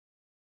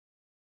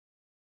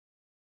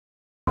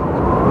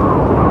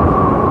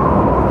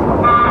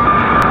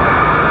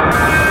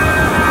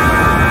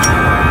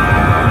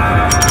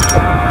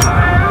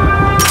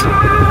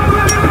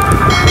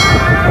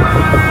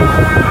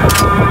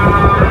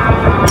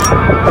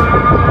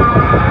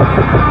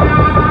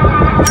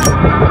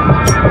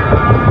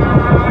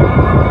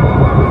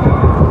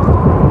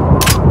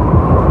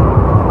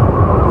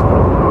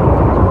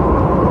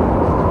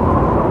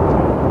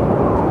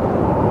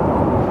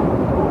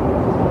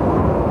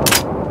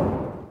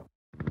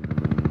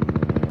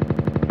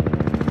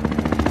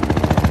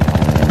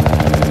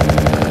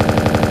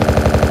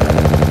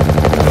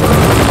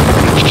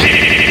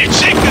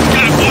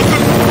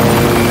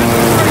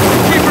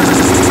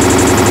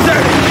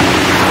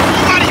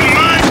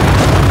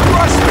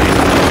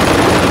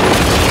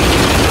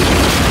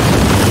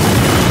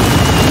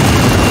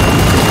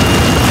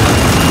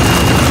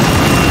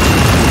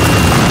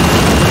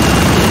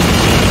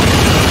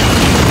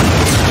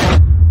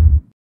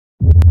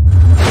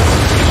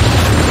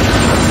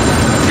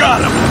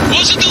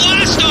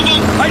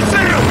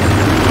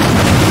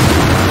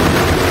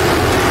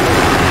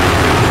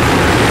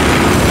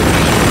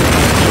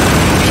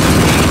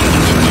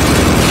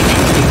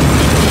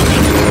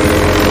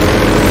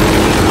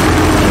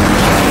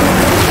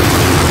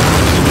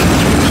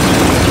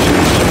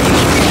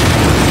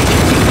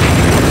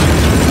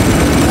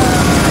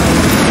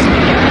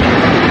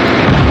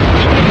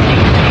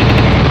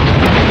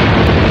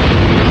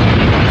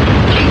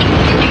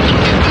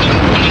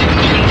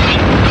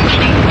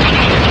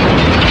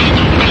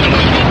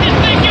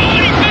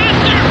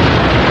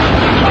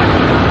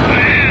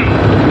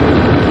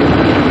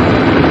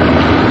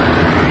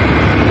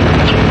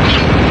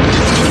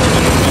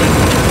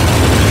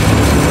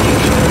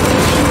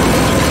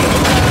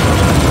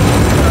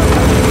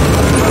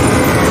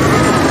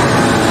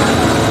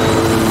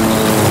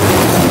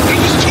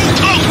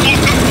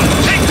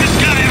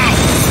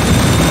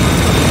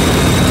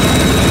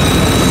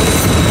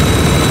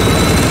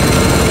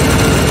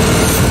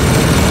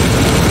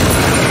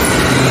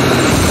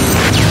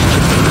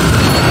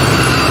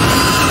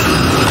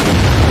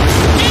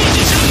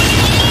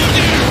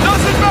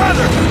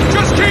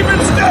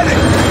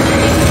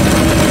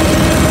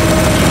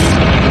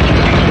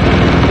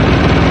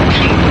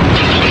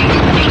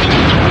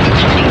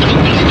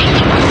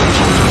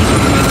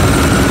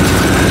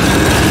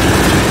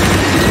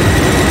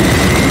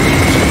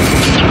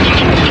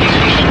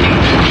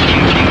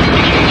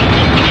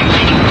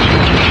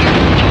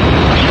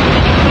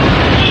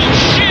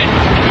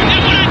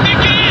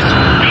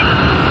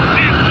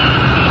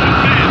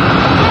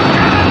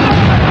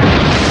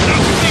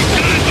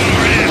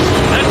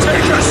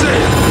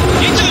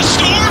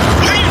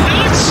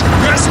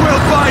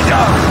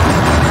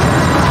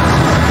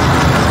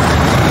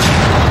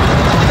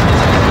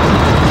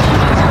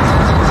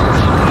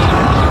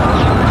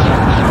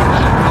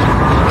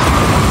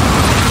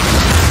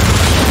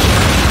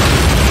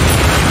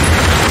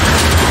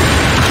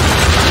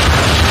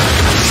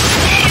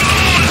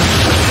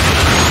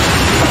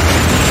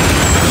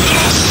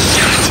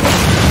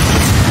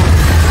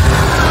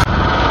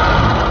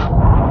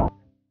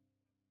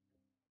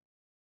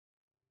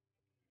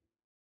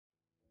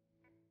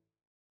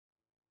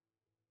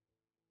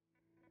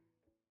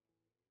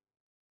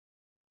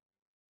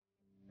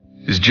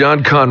Is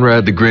John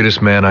Conrad the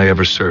greatest man I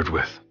ever served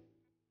with?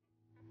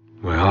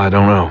 Well, I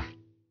don't know.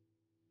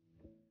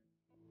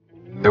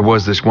 There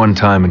was this one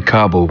time in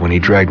Kabul when he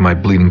dragged my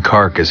bleeding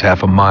carcass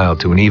half a mile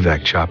to an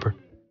evac chopper.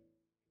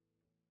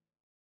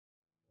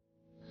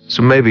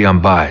 So maybe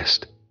I'm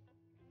biased.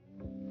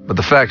 But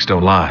the facts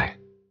don't lie.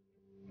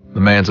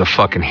 The man's a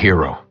fucking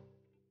hero.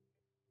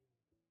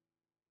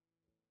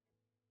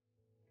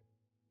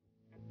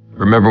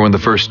 Remember when the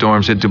first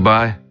storms hit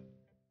Dubai?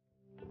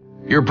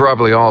 You're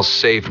probably all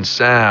safe and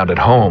sound at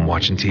home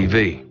watching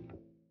TV.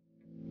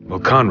 Well,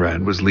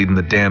 Conrad was leading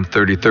the damn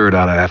 33rd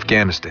out of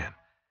Afghanistan.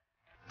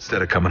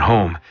 Instead of coming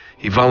home,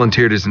 he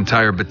volunteered his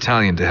entire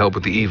battalion to help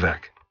with the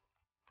evac.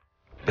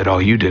 Bet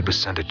all you did was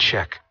send a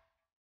check.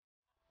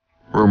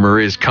 Rumor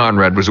is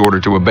Conrad was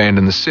ordered to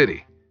abandon the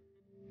city.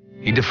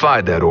 He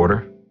defied that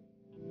order,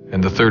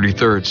 and the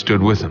 33rd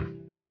stood with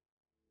him.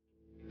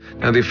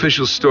 Now, the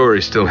official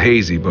story's still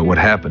hazy about what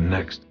happened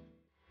next.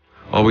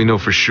 All we know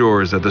for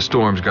sure is that the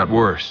storms got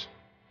worse.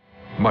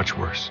 Much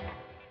worse.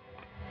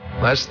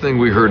 Last thing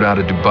we heard out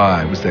of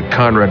Dubai was that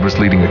Conrad was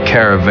leading a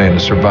caravan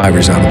of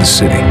survivors out of the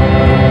city.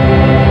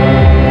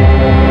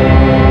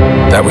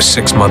 That was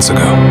 6 months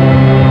ago.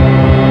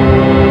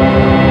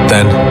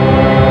 Then,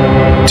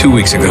 2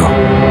 weeks ago,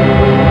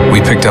 we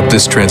picked up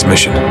this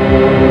transmission. This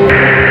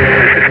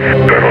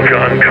is Colonel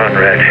John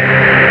Conrad,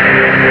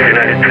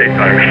 United States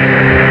Army.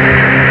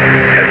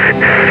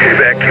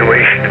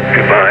 Evacuation of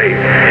Dubai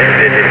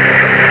ended in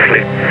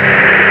complete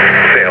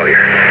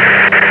failure.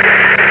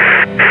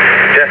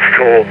 Death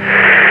toll,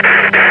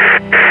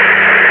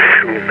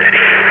 too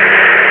many.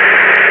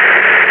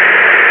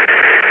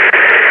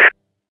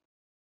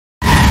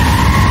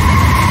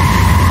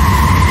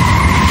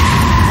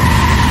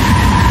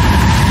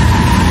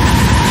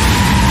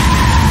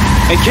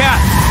 Hey,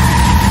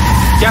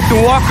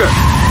 Captain Walker.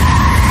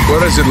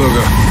 What is it,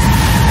 Lugo?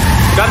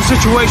 Got a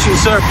situation,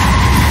 sir.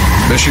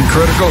 Mission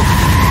critical?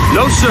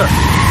 No, sir.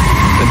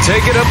 Then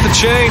take it up the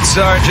chain,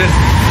 Sergeant.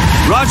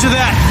 Roger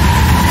that.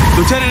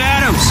 Lieutenant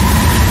Adams.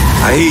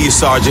 I hear you,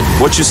 Sergeant.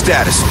 What's your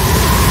status?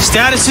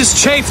 Status is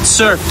chafed,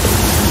 sir.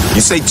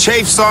 You say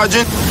chafe,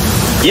 Sergeant?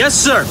 Yes,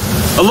 sir.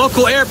 A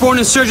local airborne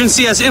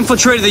insurgency has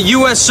infiltrated the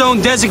U.S.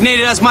 zone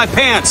designated as my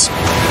pants.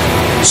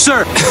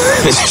 Sir.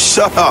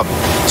 Shut up,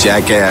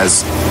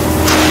 jackass.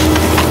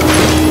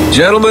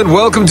 Gentlemen,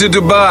 welcome to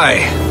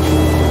Dubai.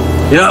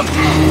 Yep.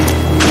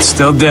 It's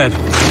still dead.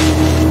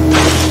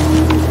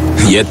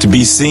 Yet to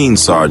be seen,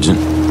 Sergeant.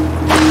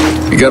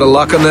 You got a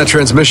lock on that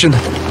transmission?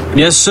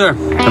 Yes, sir.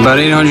 About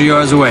 800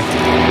 yards away.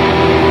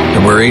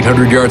 And we're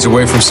 800 yards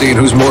away from seeing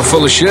who's more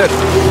full of shit.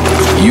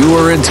 You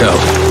or Intel?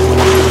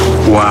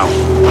 Wow.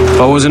 If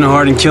I wasn't a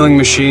hardened killing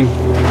machine,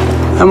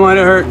 I might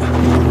have hurt.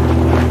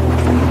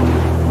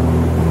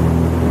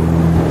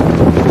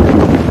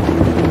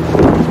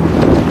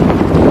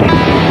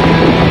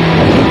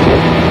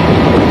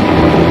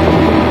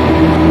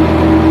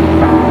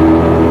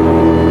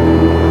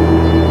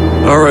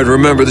 Alright,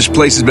 remember, this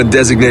place has been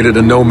designated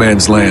a no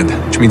man's land,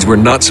 which means we're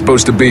not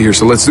supposed to be here,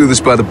 so let's do this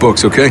by the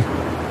books, okay?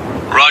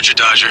 Roger,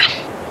 Dodger.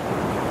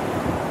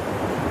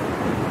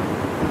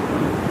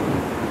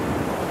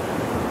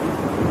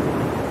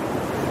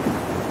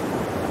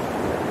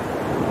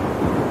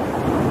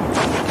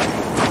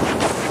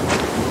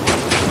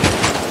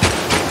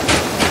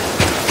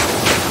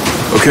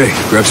 Okay,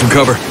 grab some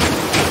cover.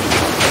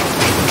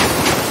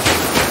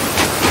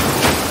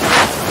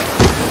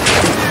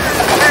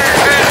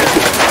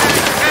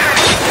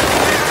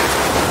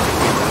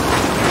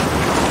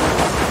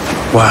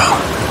 Wow.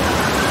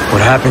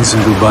 What happens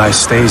in Dubai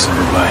stays in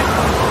Dubai.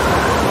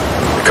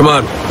 Come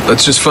on,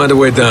 let's just find a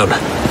way down.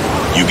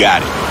 You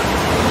got it.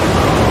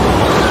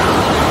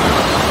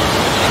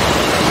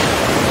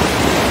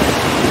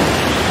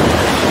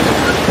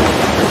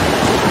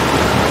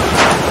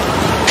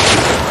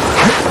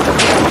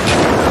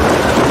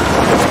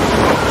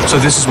 So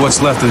this is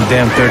what's left of the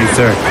damn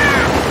 33rd.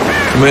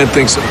 Command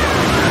thinks so.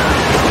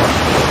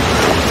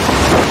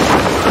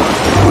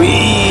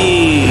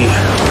 Whee!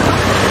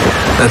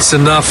 That's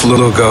enough,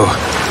 little go.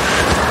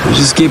 I'm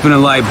just keeping it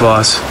light,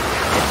 boss.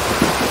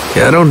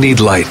 Yeah, I don't need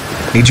light.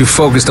 Need you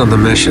focused on the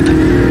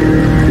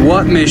mission.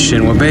 What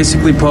mission? We're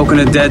basically poking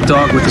a dead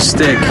dog with a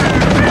stick.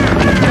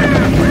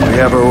 We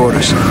have our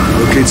orders.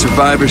 Locate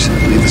survivors,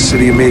 leave the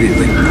city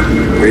immediately.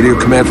 Radio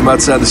command from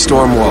outside the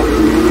storm wall.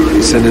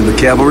 You send in the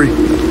cavalry,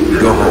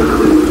 go home.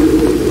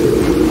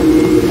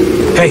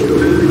 Hey,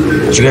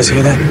 did you guys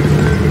hear that?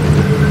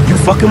 You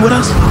fucking with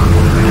us?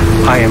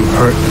 I am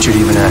hurt that you'd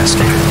even ask.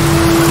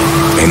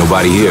 Ain't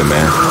nobody here,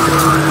 man.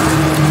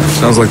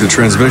 Sounds like the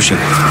transmission.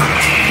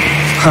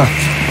 Huh.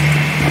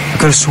 I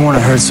could have sworn I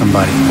heard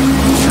somebody.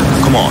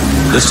 Come on,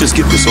 let's just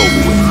get this over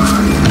with.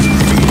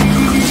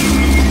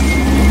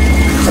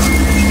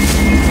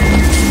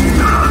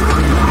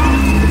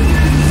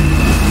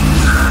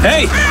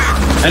 Hey!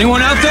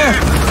 Anyone out there?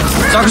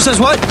 Doctor says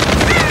what?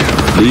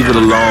 Leave it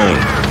alone.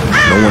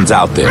 No one's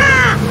out there.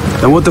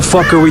 Then what the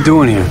fuck are we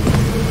doing here?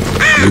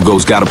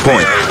 Hugo's got a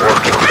point.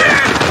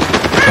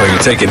 Oh,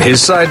 you're taking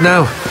his side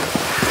now?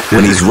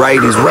 When he's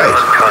right, he's right.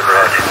 Conrad.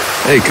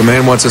 Hey,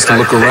 Command wants us to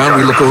look around,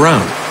 we look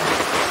around.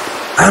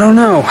 I don't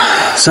know.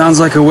 Sounds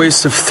like a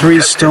waste of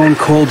 3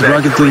 stone-cold,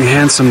 ruggedly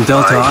handsome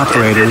Delta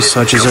operators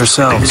such as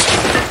ourselves.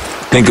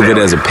 Think of it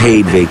as a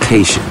paid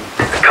vacation.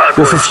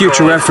 Well, for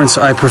future reference,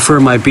 I prefer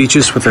my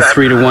beaches with a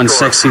 3-to-1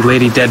 sexy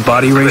lady dead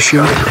body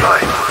ratio.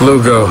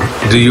 Lugo,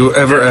 do you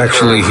ever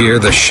actually hear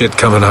the shit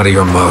coming out of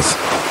your mouth?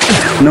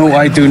 No,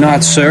 I do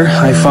not, sir.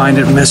 I find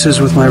it messes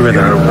with my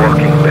rhythm.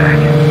 Walking back.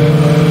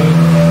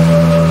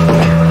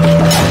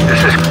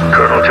 This is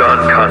Colonel John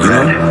Conrad. You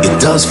know, it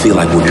does feel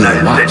like we're being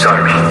United States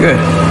watched. Army. Good.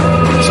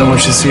 Someone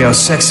should see how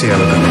sexy I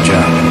look on the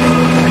job.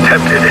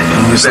 Attempted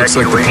This looks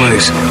like the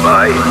place.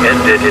 by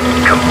ended in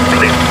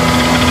complete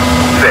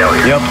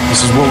failure. Yep,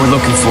 this is what we're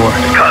looking for.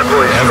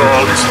 Convoy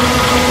stalled,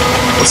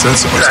 What's that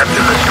supposed to trapped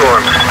be? in the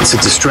storm. It's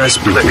a distress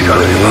beacon,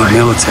 but it ain't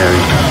military.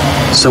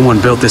 Someone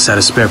built this out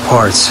of spare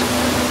parts.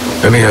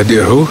 Any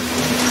idea who?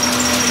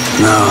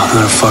 No,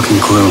 not a fucking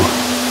clue.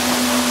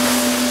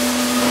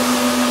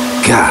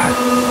 God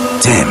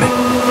damn it.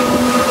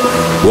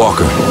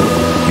 Walker,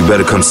 you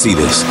better come see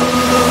this.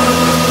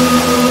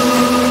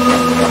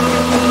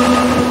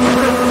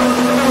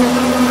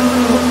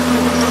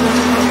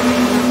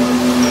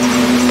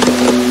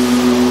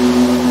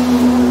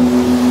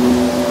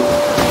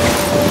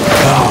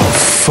 Oh,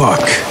 fuck.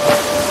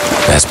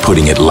 That's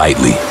putting it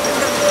lightly.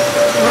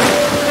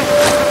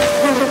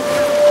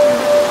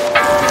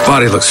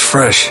 Body looks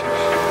fresh.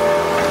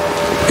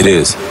 It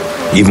is.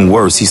 Even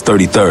worse, he's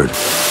 33rd.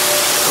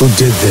 Who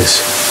did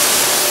this?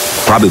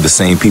 Probably the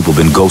same people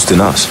been ghosting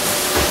us.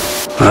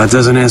 Well, that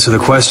doesn't answer the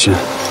question.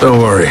 Don't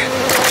worry.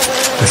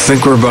 I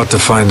think we're about to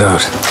find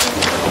out.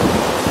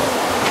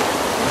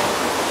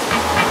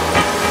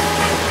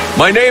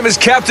 My name is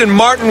Captain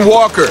Martin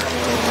Walker.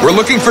 We're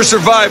looking for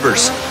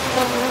survivors.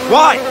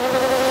 Why?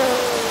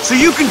 So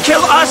you can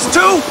kill us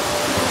too?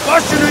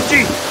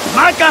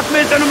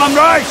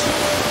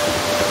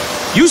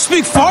 You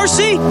speak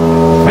Farsi?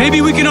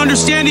 Maybe we can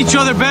understand each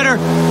other better.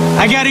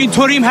 اگر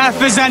اینطوریم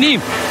حرف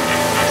بزنیم.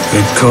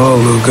 Good call,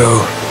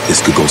 Lugo.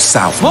 This could go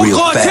south ما real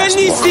قاتل fast,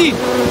 Walker. نیستیم.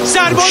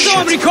 سرباز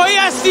آمریکایی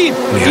هستیم.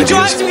 اینجا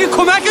هستیم که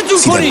کمکتون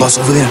See that کنیم. bus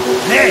over there?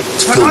 نه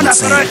It's filled with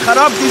sand.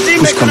 خراب دیزی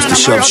Push comes to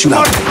shove, shoot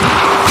out.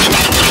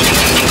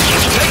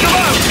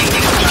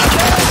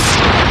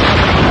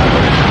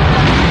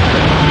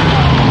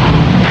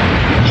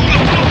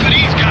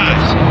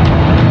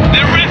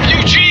 They're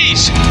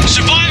refugees,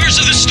 survivors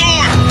of the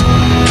storm.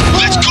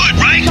 That's good,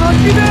 right?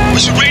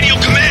 Where's the radio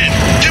command?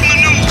 Give them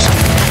the news.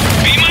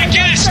 Be my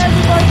guest.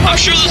 I'm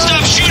sure they'll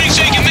stop shooting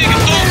so you can make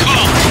a phone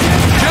call.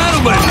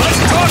 Gentlemen, let's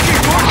talk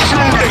before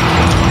shooting.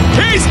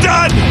 He's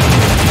done.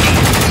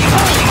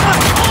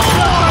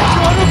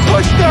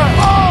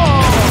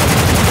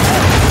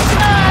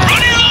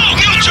 Running low,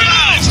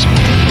 neutralized.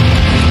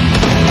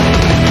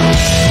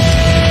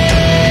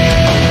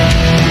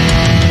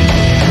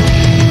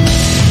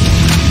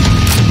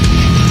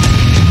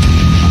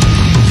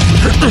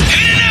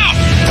 In and out.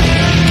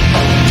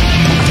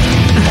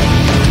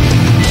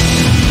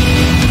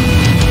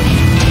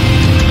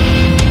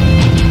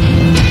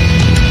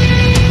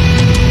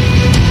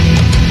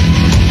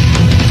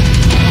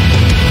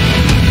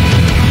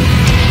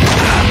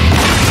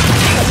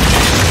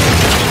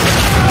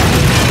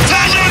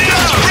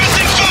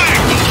 Suppressing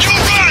fire. You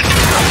run.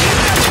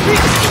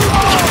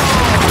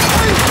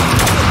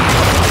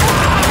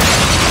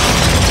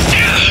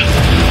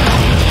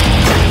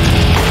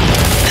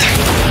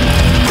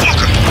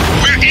 Walker,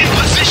 we're in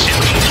position,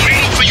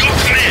 waiting for your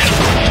command.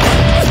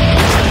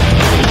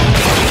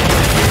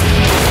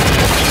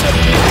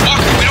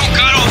 Walker, we don't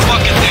got all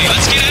fucking day.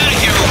 Let's get out of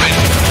here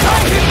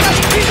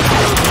already.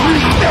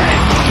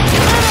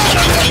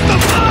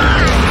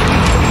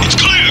 It's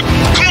clear.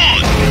 Come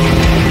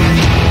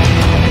on.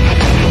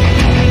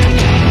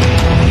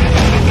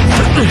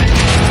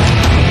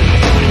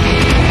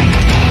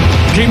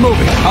 Keep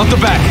moving. Out the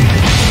back.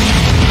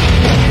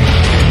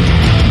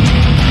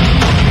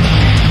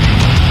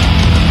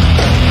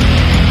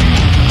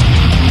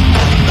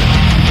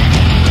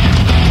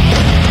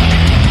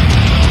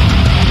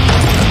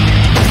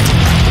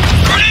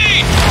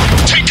 Grenade!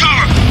 Take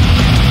cover.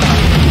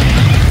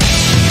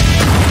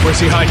 Where's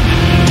he hiding?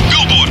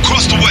 Billboard,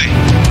 cross the way.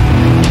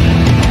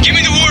 Give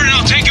me the word and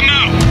I'll take him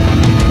out.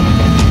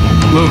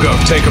 Lugo,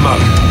 take him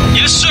out.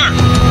 Yes, sir.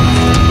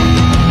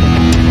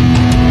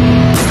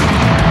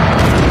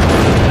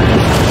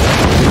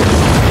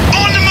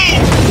 On the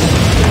move.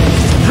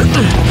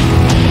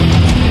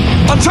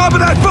 On top of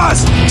that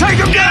bus! Take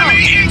him down!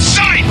 Enemy in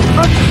sight.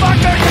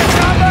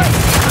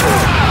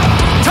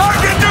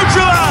 Target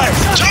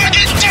neutralized!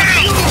 Target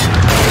down.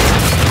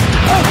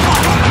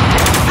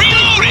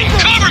 Reloading.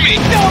 Cover me.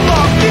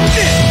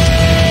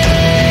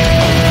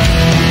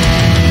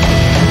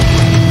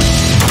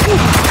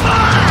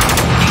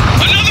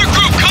 Another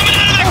group coming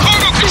out of that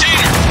cargo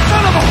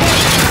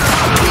container.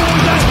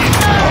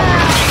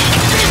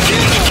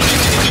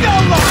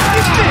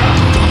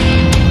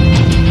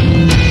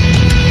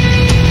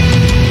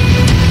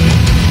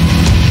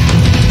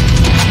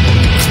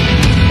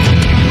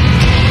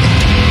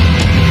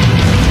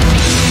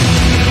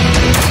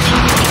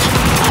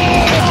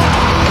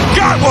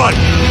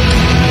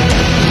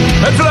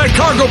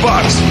 cargo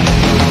box!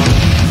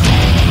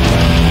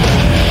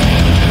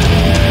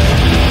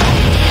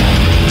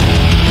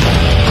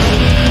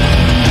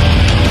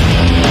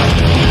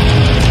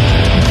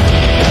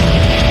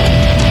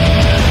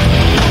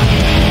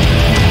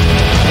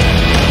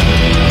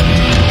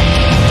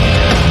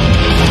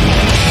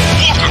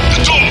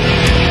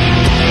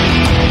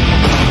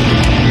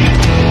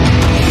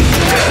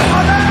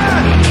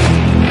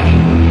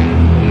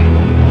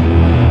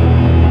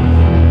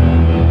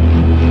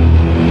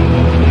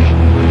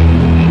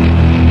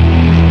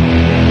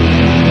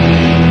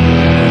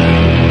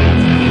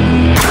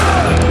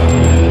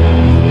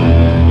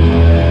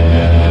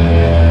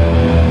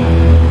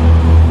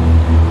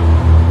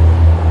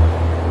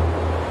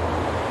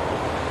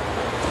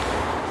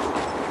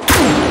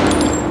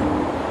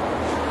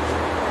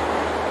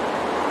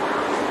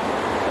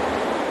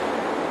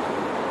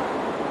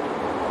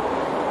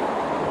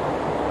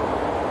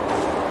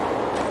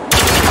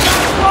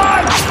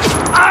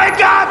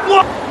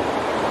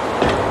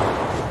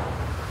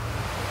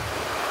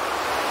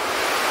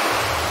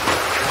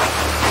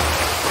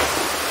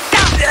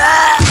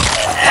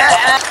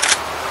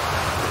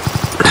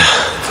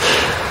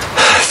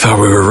 Thought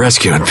we were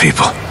rescuing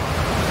people.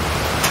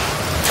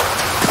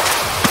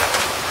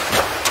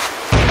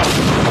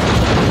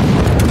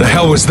 The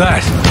hell was that?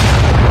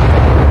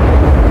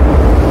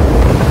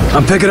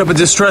 I'm picking up a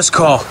distress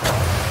call.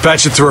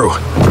 Patch it through.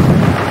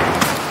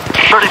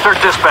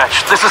 33rd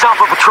Dispatch, this is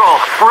Alpha Patrol.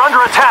 We're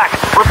under attack.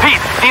 Repeat,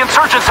 the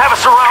insurgents have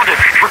us surrounded.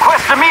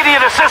 Request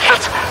immediate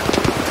assistance.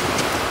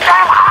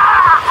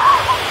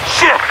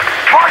 Shit!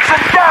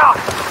 Markson down!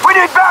 We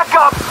need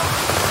backup!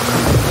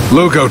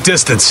 Lugo,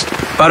 distance.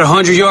 About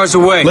 100 yards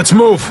away. Let's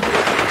move.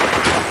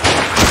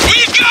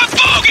 We've got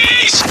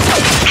bogeys!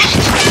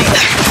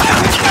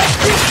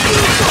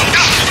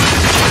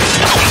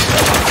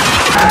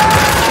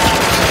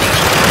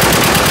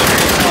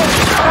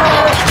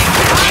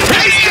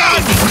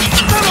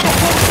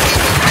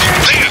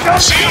 There,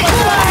 see him? I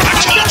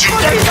told you!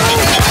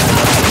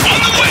 On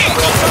the way!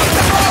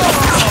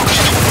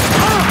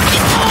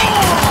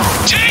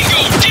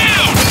 Tango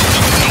down!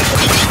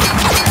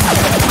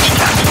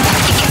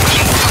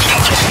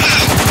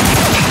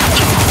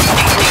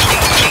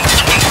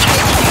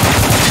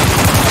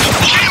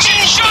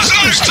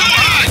 Shotgun's too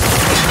hot!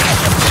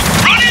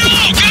 Run it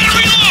low! Gotta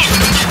reload!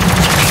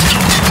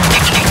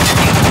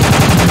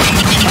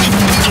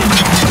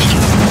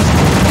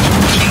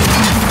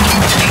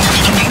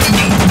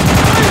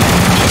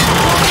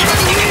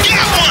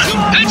 Got one!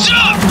 Heads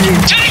up!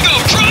 Tango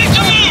trying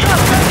to move!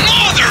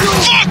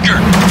 Motherfucker!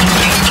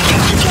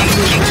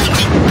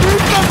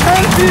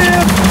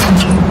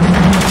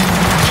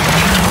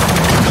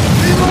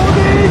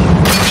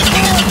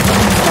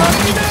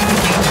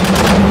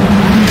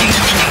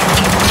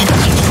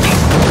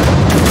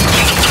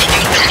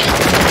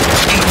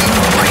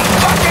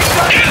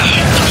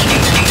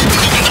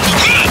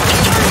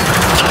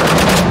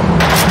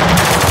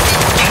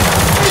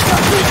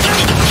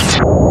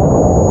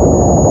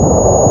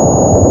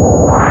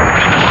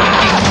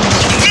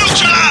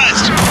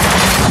 Neutralized!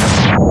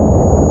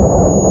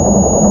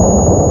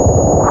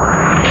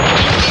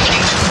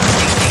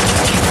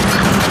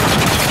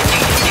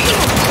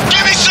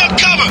 Give me some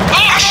cover!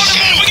 Oh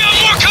shit! We got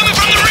more coming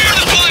from the rear of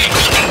the plane!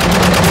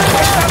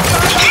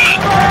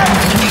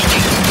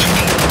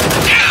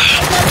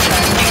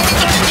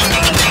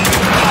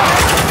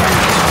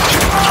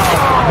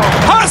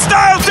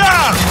 Hostile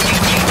down!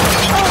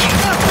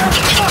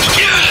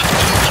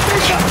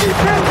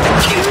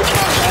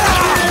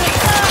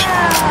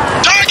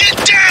 Target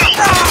down!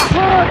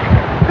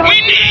 We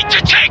need to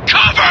take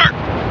cover!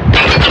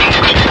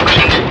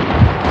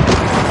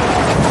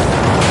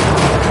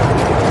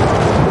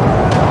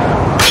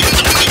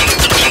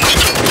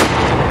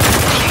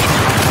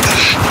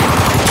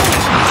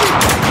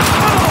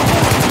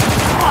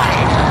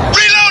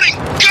 Reloading!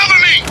 Cover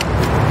me!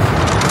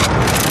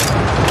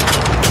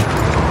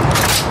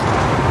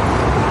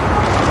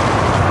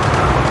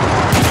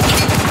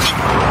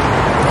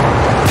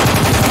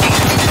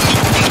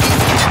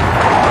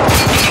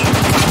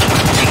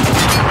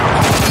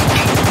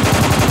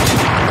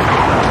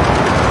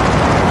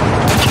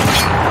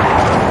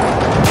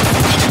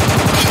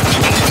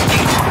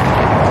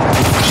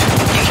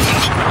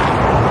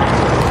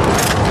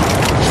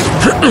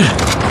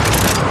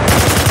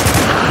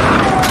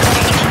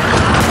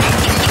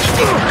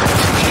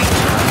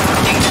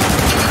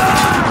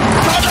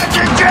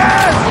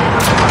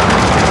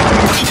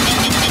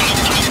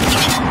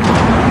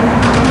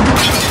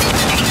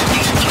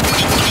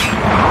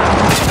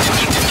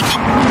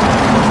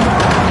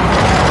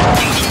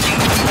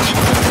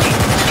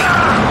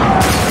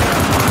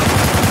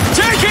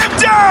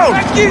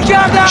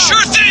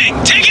 Sure thing!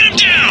 Taking him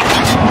down!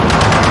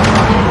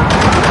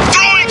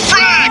 Throwing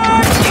frag!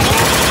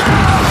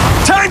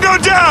 Tango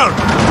down!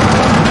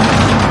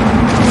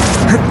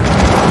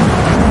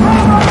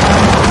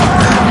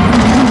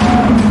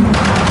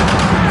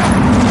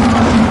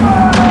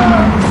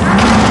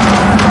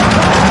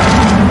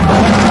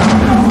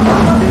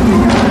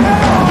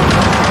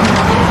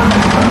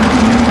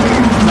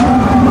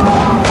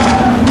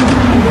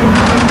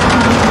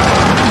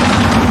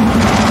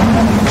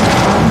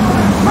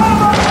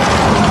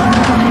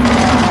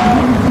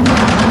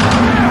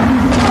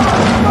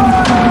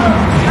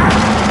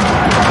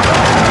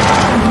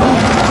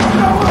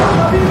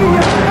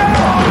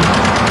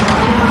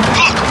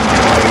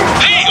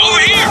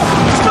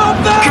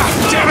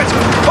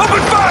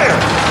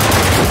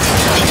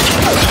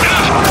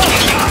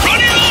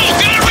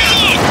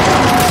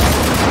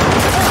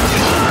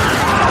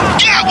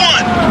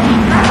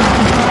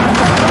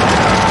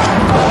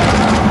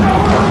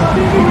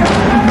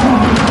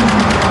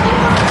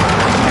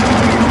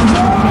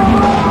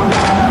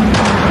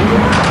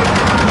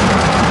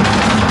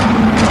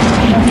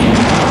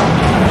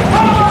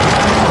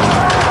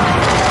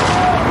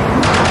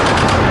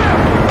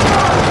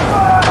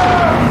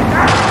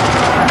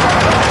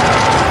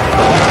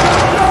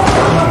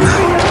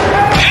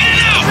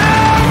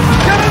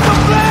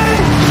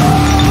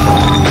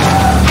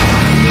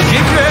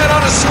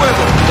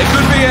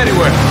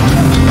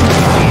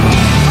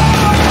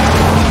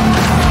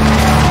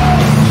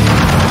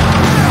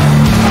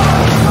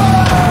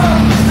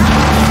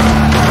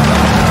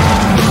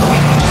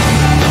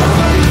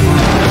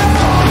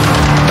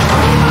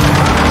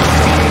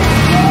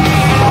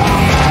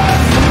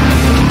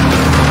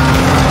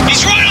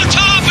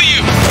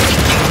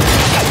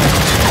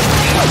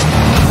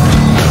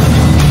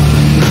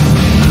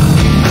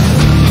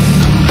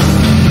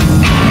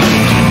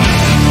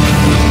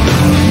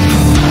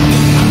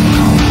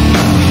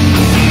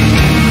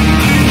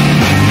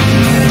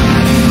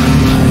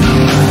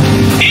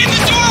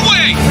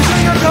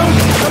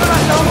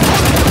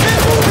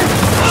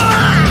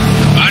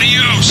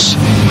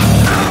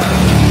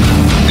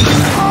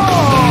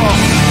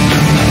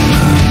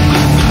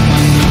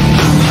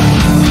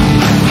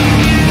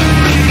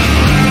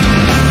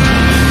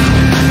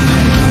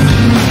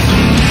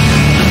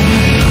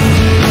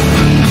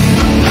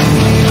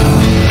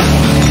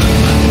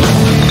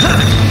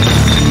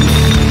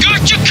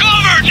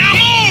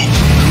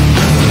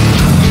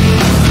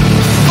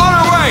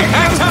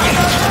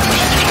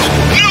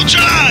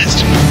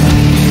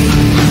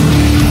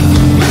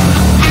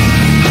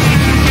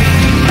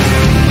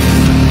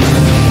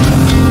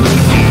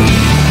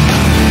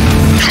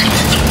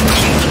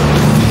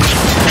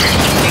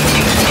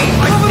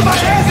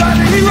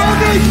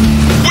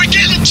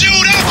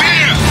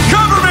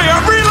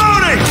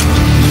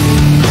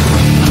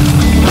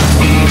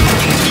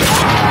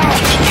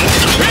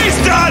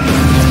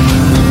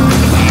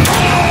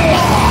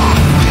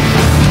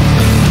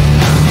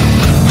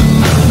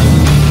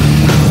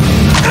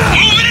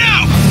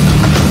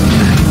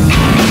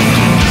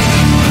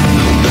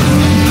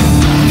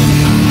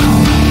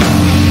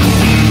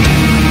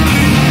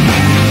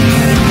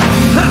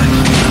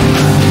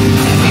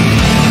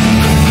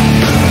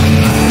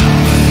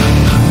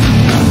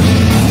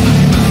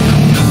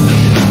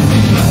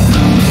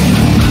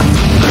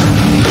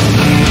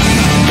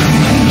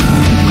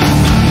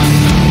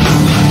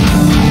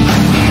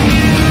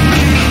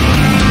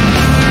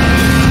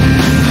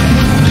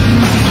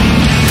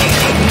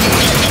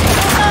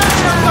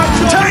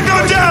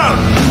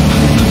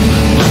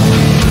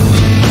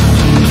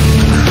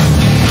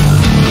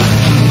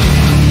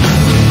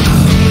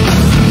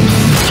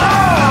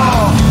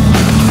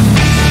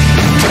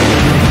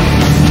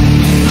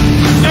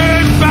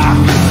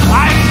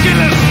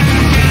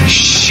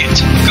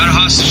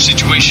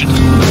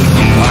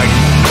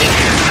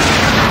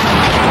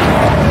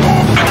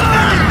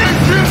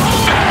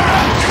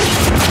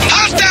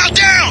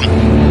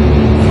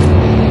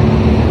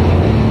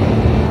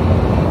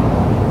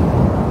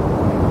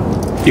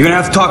 You're gonna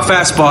have to talk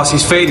fast, boss.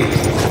 He's fading.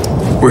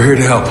 We're here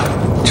to help.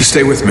 Just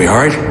stay with me, all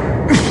right?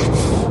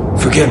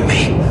 Forgive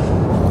me.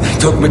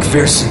 Took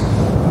McPherson.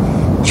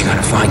 You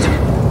gotta find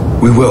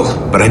him. We will,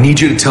 but I need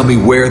you to tell me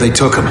where they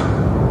took him.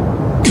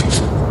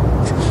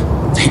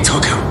 They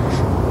took him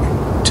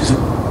to the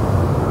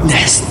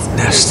nest.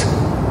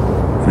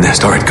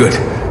 Nest, all right, good.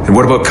 And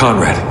what about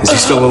Conrad? Is he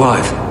still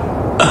alive?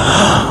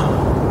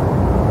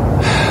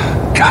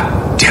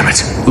 God damn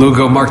it.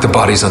 Lugo, mark the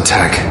bodies on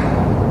tack.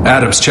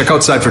 Adams, check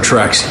outside for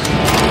tracks. I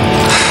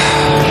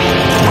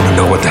want to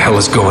know what the hell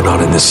is going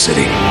on in this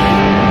city.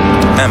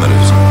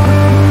 Amateurs.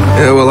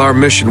 Yeah, well, our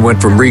mission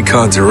went from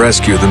recon to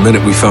rescue the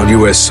minute we found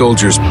U.S.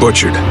 soldiers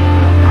butchered.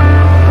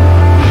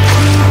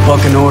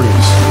 Bucking orders.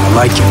 I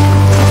like it.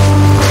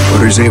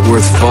 Orders ain't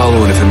worth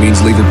following if it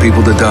means leaving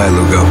people to die,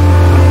 Lugo.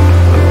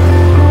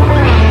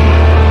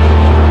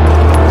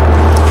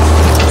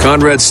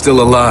 Conrad's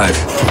still alive.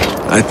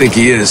 I think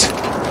he is.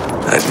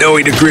 I know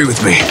he'd agree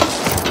with me.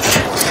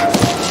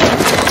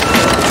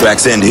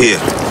 Tracks end here.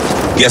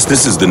 Guess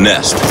this is the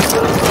nest.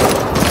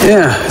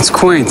 Yeah, it's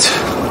quaint.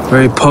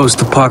 Very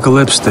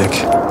post-apocalyptic.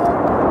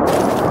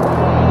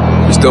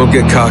 Just don't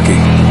get cocky.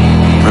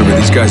 Remember,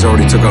 these guys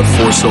already took out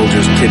 4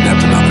 soldiers and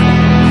kidnapped another.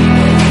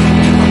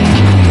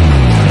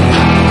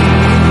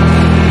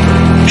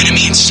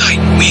 Enemy in sight.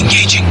 We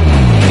engaging.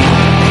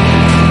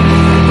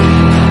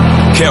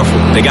 Careful,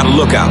 they got a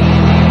lookout.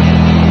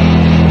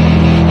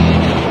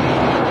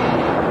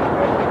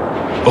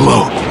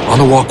 Below, on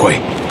the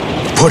walkway.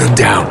 Put him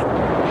down.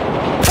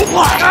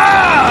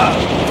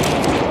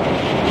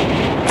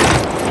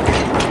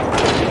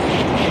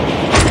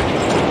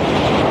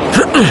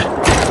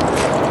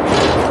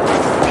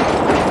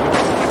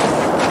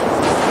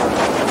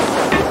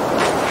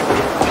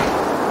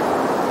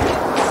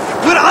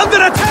 We're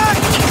under attack!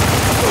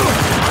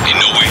 Ain't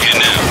nowhere here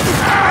now.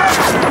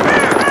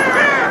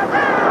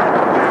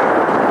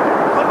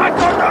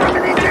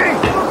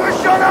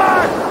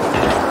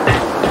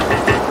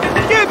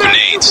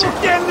 Grenades.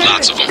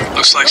 Lots of them.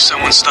 Looks like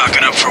someone's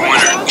stocking up for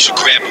winter. We should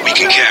grab what we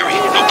can carry.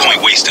 No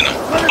point wasting them.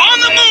 On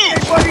the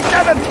move!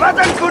 47,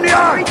 Platen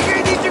Kunia!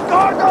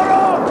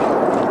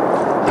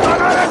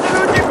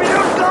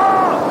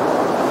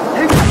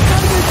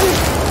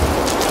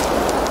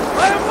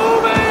 I'm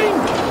moving!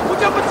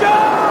 Uciekaj,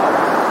 uciekaj!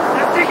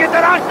 Jesteście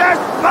teraz też!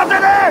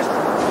 Platenes!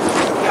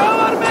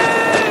 Cover me!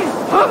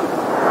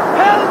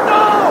 Hell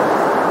no!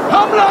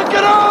 Hamla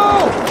karo!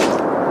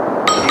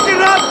 Idzie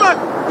razmak!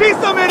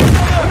 Pisto mnie!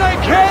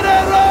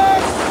 Najkierę!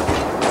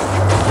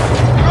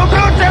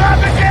 Obrócę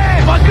lapecie!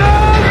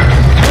 Wagon!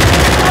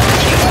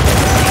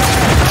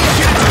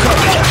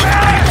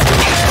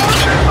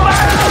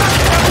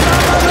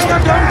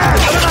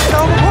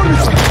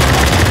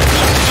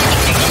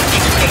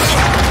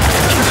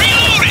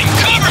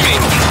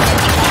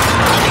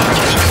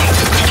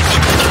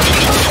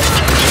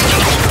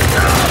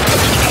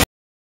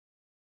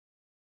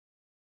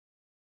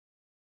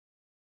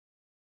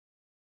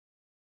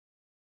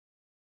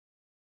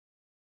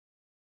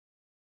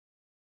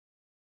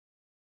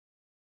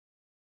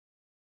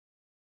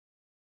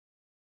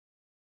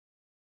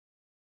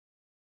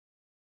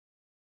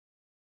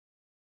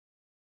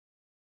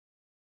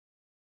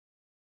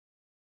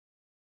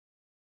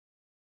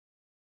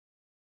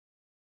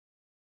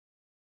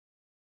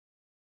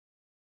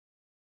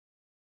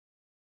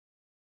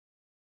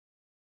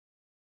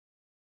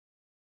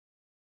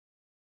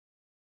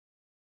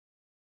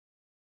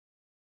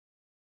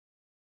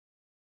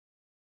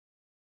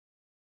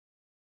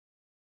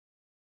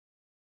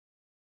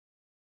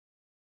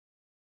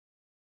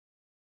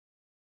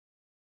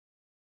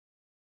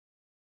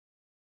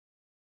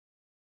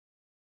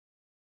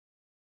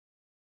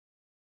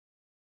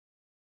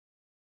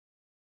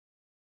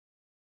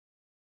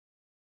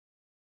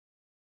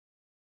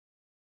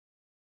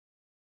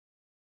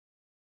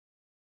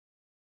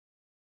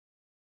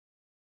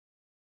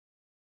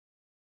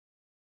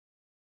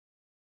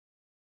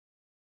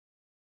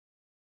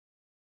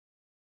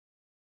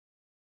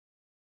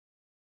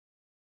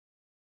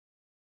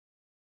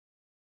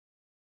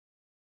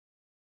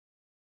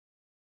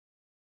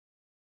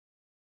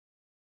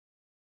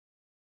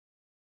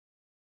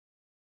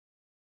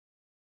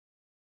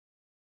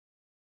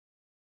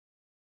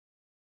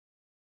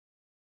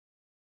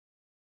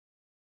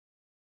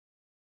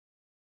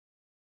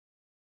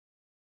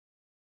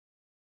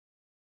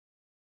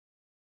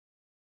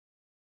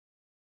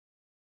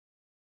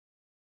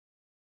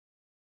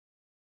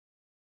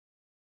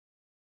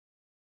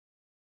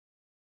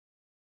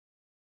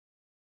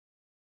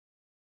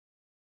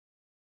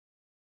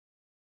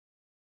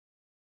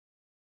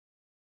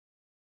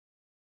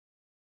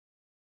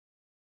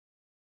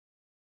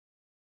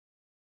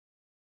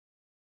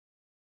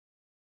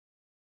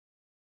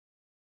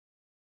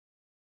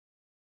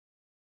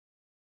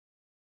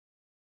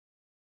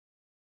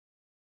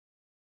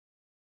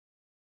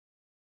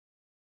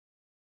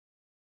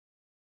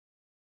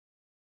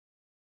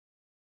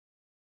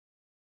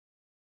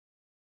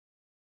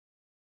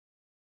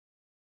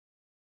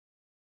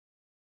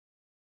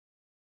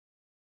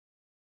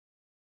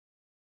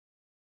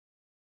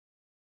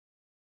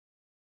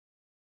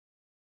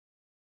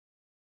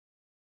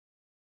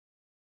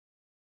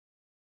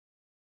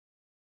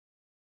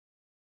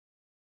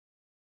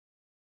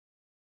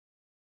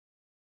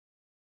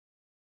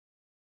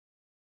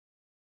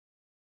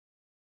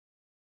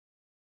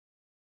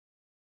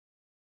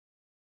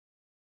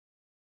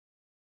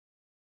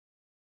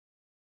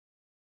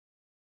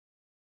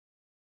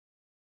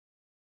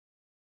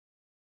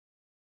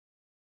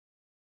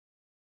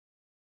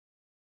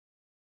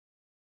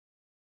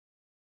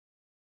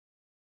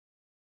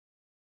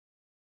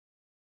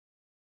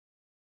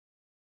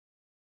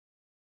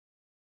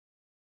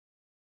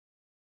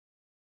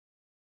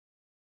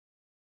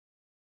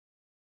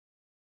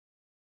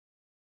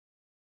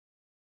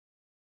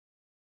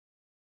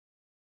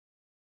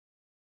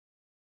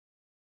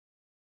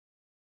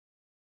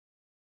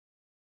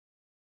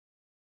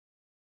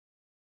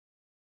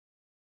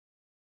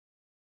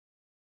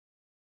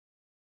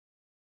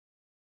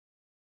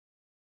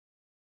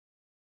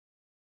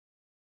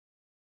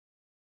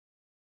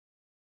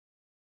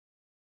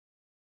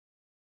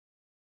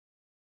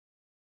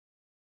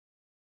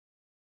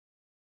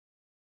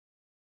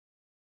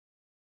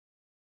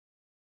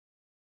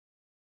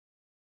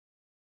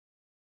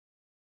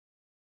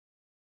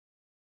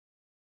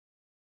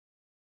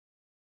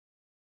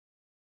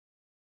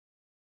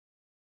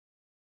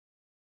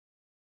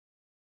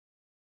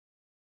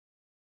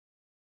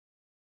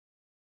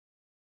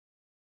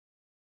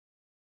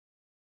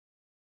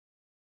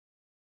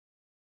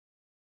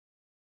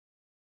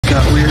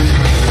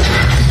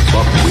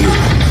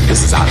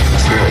 This is out of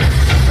control.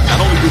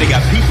 Not only do they got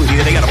people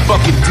here, they got a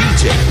fucking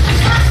DJ.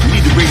 We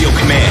need the radio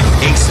command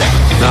ASAP.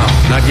 No,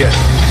 not yet.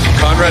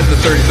 Conrad and the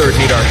 33rd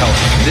need our help.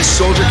 This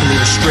soldier can lead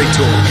us straight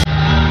to him.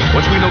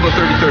 Once we know the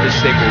 33rd is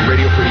safe, we'll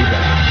radio for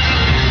evac.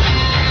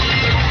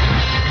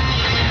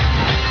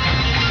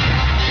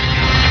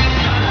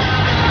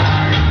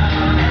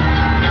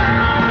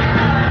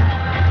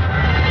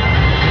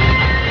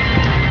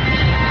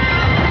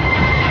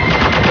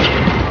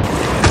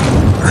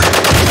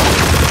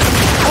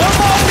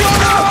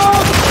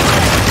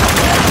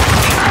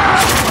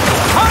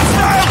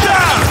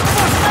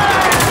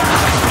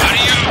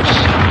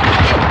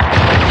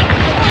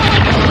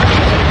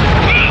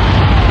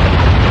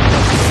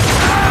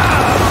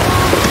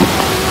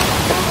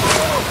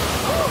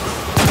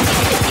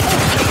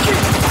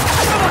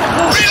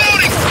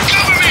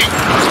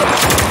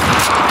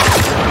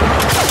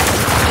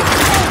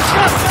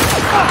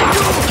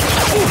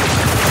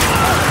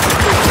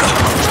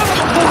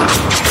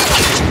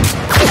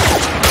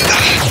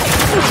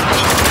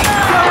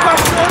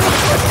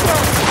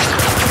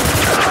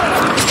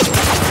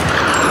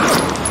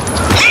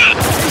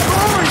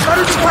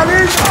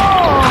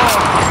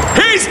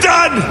 He's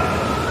done!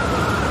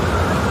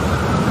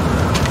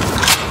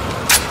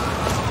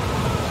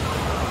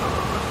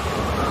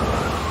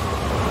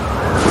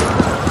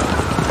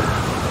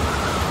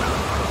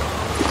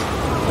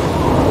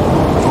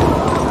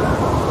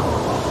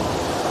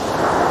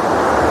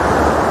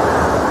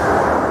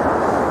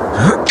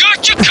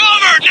 Got you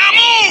covered! Now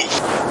move!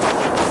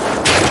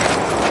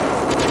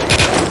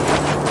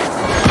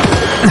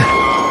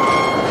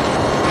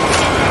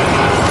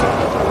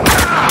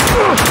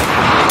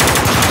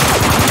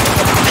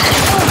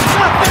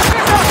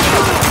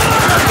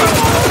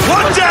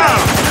 One down!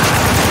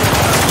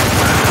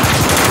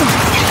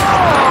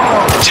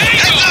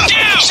 Tango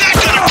down!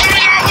 Shotgun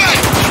coming our way!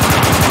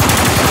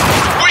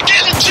 We're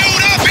getting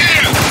chewed up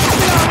here!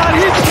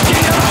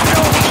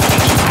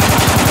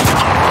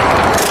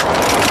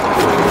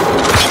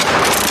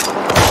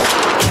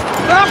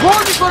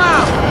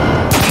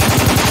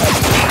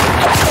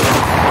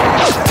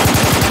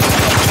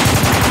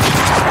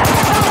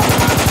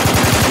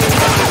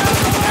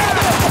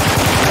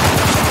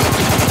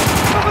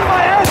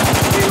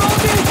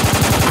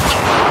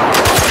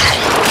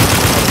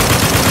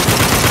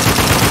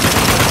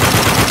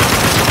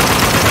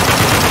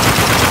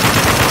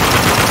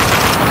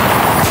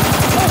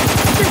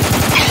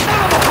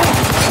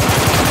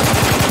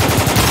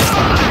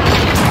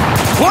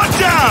 One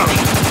down!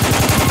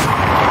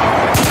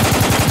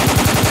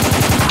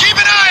 Keep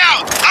an eye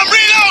out! I'm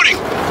reloading!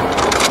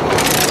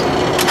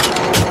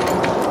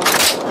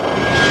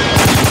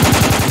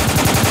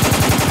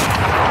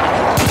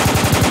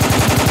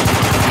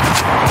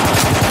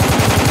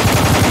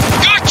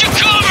 Got you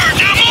covered!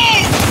 Now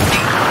move!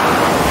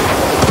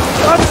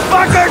 Those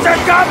fuckers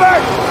are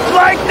covered!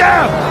 Flank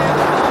them!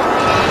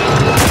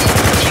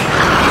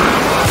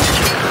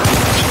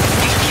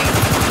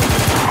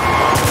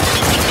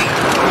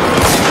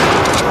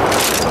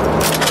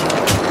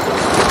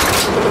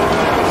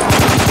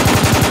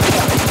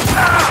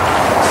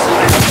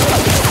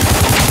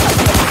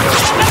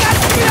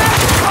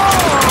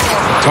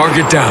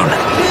 Target down.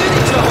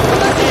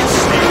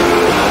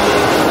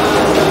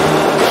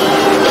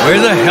 Where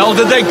the hell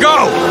did they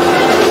go?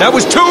 That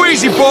was too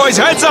easy, boys.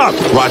 Heads up!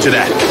 Roger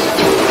that.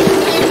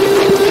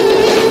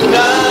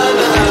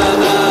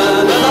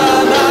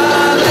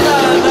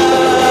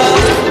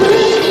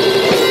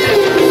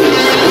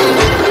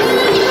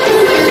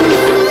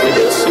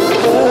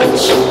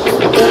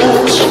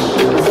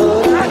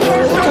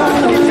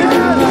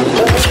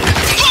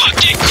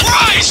 Fucking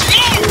Christ!